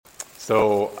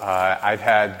I've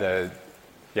had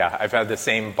the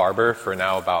same barber for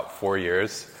now about 4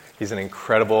 years. He's an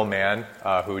incredible man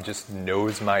who just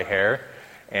knows my hair.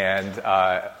 And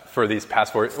for these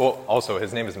past 4 years, also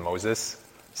his name is Moses,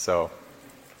 so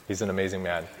he's an amazing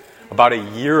man. About a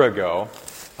year ago,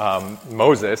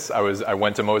 Moses, I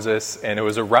went to Moses, and it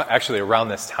was around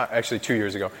this time, actually 2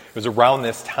 years ago, it was around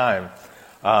this time,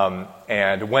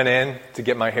 and went in to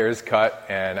get my hairs cut,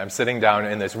 and I'm sitting down,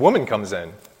 and this woman comes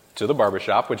in to the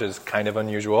barbershop, which is kind of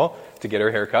unusual to get her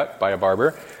hair cut by a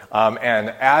barber. And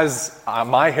as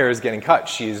my hair is getting cut,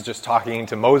 she's just talking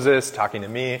to Moses, talking to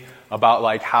me about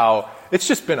like how it's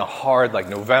just been a hard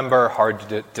November,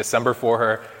 hard December for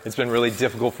her. It's been really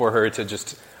difficult for her to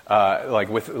just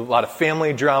with a lot of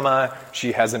family drama.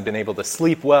 She hasn't been able to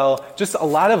sleep well. Just a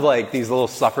lot of these little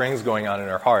sufferings going on in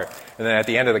her heart. And then at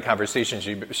the end of the conversation,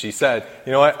 she said,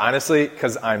 you know what, honestly,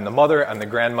 because I'm the mother, I'm the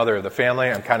grandmother of the family,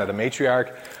 I'm kind of the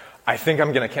matriarch, I think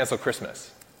I'm going to cancel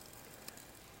Christmas.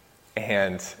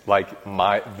 And when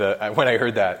I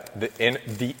heard that,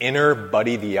 the inner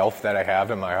Buddy the Elf that I have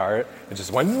in my heart, it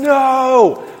just went,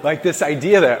 no! This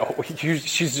idea that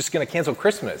she's just going to cancel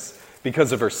Christmas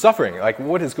because of her suffering.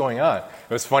 What is going on?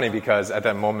 It was funny because at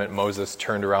that moment, Moses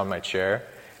turned around my chair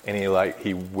and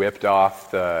he whipped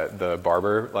off the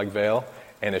barber veil,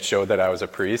 and it showed that I was a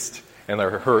priest, and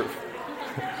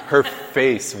her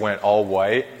face went all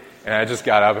white, and I just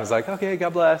got up and was like, okay,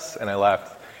 God bless, and I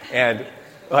left. And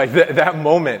that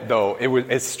moment, though,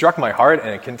 it struck my heart, and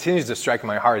it continues to strike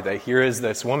my heart that here is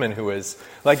this woman who is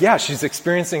she's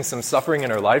experiencing some suffering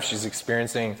in her life. She's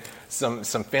experiencing some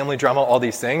family drama, all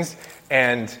these things.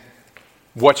 And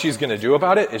what she's going to do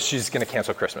about it is she's going to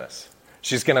cancel Christmas.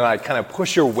 She's going to kind of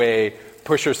push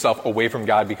herself away from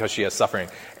God because she has suffering.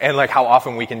 And how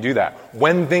often we can do that.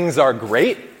 When things are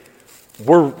great,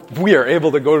 we are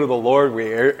able to go to the Lord.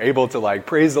 We are able to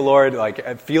praise the Lord,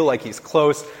 feel like He's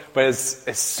close. But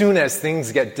as soon as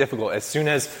things get difficult, as soon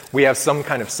as we have some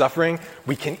kind of suffering,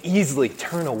 we can easily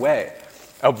turn away.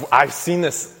 I've seen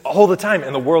this all the time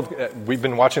in the world. We've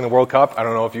been watching the World Cup. I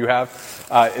don't know if you have.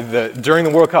 During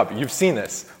the World Cup, you've seen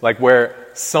this, where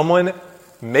someone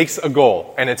makes a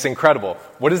goal, and it's incredible.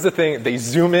 What is the thing? They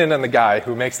zoom in on the guy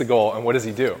who makes the goal, and what does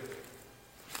he do?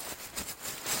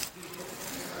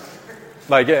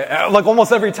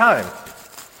 Almost every time.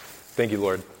 Thank you,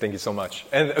 Lord. Thank you so much.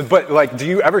 But do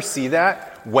you ever see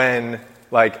that when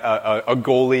a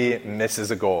goalie misses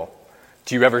a goal?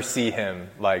 Do you ever see him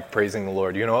praising the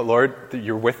Lord? You know what, Lord?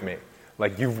 You're with me.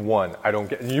 You've won.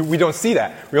 We don't see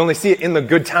that. We only see it in the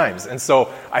good times. And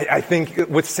so I think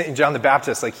with St. John the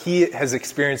Baptist, he has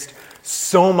experienced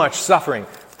so much suffering.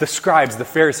 The scribes, the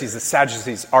Pharisees, the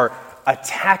Sadducees are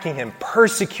attacking him,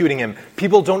 persecuting him.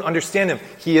 People don't understand him.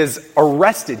 He is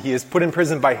arrested. He is put in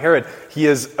prison by Herod. He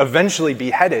is eventually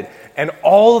beheaded. And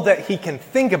all that he can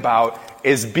think about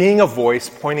is being a voice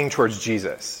pointing towards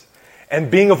Jesus. And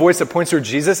being a voice that points towards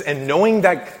Jesus and knowing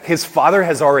that his Father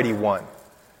has already won.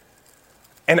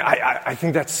 And I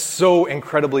think that's so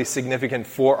incredibly significant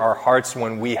for our hearts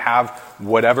when we have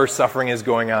whatever suffering is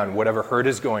going on, whatever hurt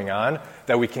is going on,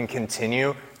 that we can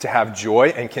continue to have joy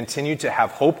and continue to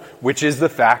have hope, which is the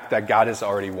fact that God has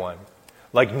already won.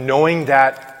 Knowing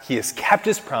that He has kept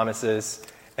His promises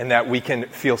and that we can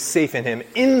feel safe in Him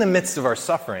in the midst of our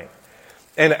suffering.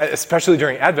 And especially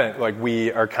during Advent,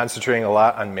 we are concentrating a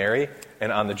lot on Mary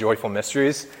and on the joyful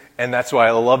mysteries. And that's why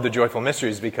I love the joyful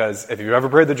mysteries, because if you've ever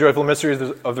prayed the joyful mysteries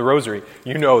of the Rosary,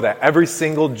 you know that every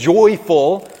single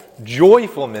joyful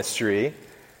mystery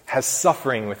has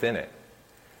suffering within it.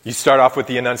 You start off with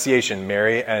the Annunciation,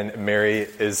 Mary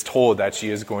is told that she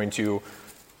is going to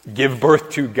give birth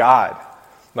to God.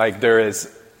 There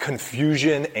is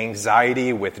confusion,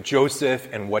 anxiety with Joseph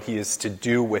and what he is to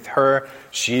do with her.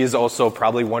 She is also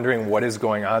probably wondering what is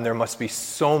going on. There must be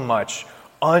so much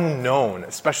unknown,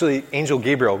 especially Angel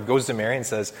Gabriel goes to Mary and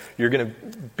says, you're going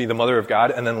to be the mother of God,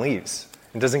 and then leaves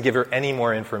and doesn't give her any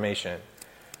more information.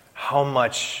 How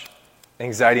much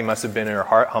anxiety must have been in her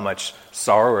heart, how much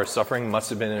sorrow or suffering must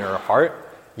have been in her heart,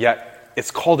 yet it's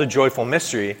called a joyful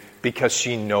mystery because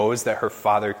she knows that her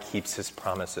Father keeps His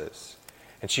promises,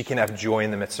 and she can have joy in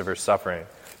the midst of her suffering.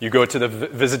 You go to the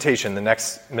Visitation, the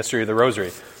next mystery of the Rosary.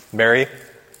 Mary,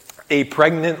 a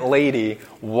pregnant lady,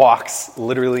 walks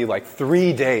literally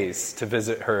 3 days to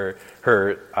visit her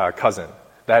cousin.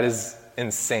 That is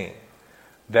insane.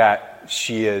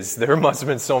 There must have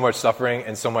been so much suffering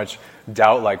and so much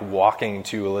doubt, walking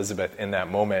to Elizabeth in that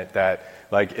moment, that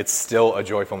it's still a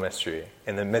joyful mystery.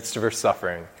 In the midst of her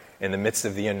suffering, in the midst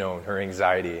of the unknown, her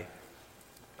anxiety,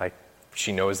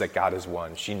 she knows that God has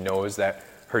won. She knows that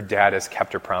her dad has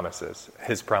kept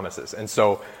His promises. And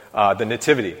so the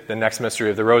Nativity, the next mystery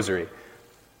of the Rosary.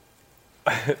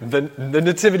 The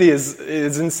Nativity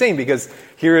is insane because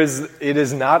it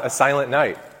is not a silent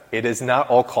night. It is not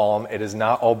all calm. It is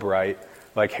not all bright.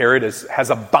 Like Herod has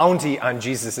a bounty on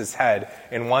Jesus' head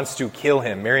and wants to kill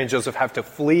him. Mary and Joseph have to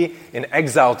flee in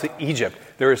exile to Egypt.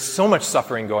 There is so much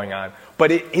suffering going on.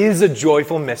 But it is a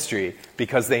joyful mystery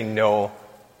because they know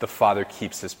the Father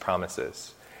keeps his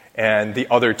promises. And the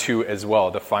other two as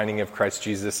well, the finding of Christ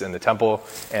Jesus in the temple,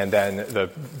 and then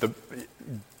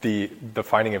the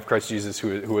finding of Christ Jesus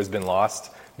who has been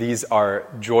lost. These are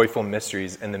joyful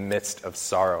mysteries in the midst of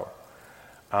sorrow.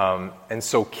 And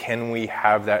so can we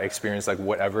have that experience, like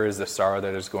whatever is the sorrow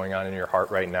that is going on in your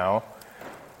heart right now,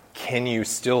 can you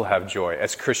still have joy?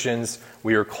 As Christians,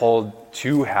 we are called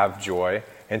to have joy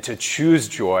and to choose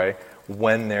joy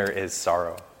when there is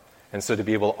sorrow. And so to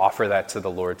be able to offer that to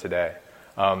the Lord today.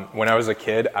 When I was a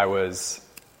kid, I was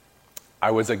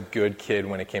a good kid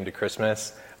when it came to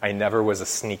Christmas. I never was a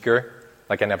sneaker.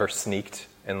 Like I never sneaked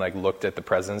and like looked at the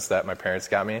presents that my parents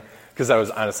got me because I was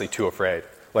honestly too afraid.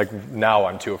 Like now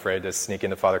I'm too afraid to sneak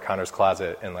into Father Connor's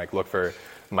closet and like look for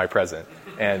my present.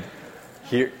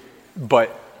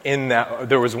 But in that,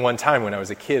 there was one time when I was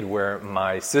a kid where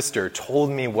my sister told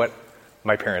me what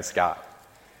my parents got.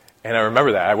 And I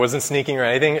remember that. I wasn't sneaking or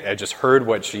anything. I just heard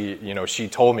what she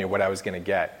told me what I was going to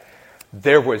get.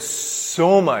 There was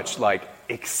so much like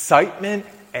excitement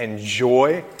and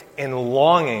joy and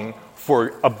longing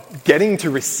for getting to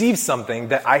receive something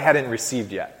that I hadn't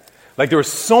received yet. Like there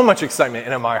was so much excitement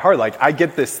in my heart. Like I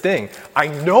get this thing. I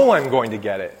know I'm going to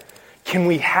get it. Can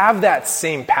we have that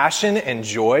same passion and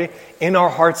joy in our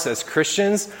hearts as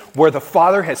Christians where the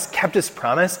Father has kept his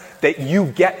promise that you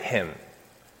get him?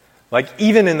 Like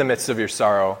even in the midst of your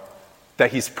sorrow,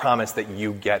 that he's promised that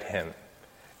you get him.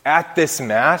 At this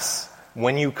Mass,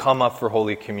 when you come up for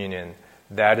Holy Communion,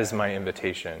 that is my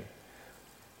invitation.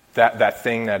 That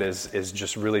thing that is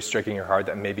just really striking your heart,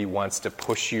 that maybe wants to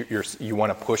push you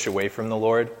want to push away from the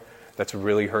Lord, that's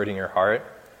really hurting your heart,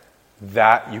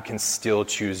 that you can still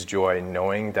choose joy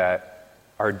knowing that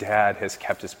our Dad has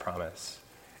kept his promise.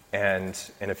 And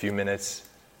in a few minutes,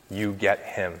 you get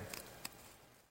him.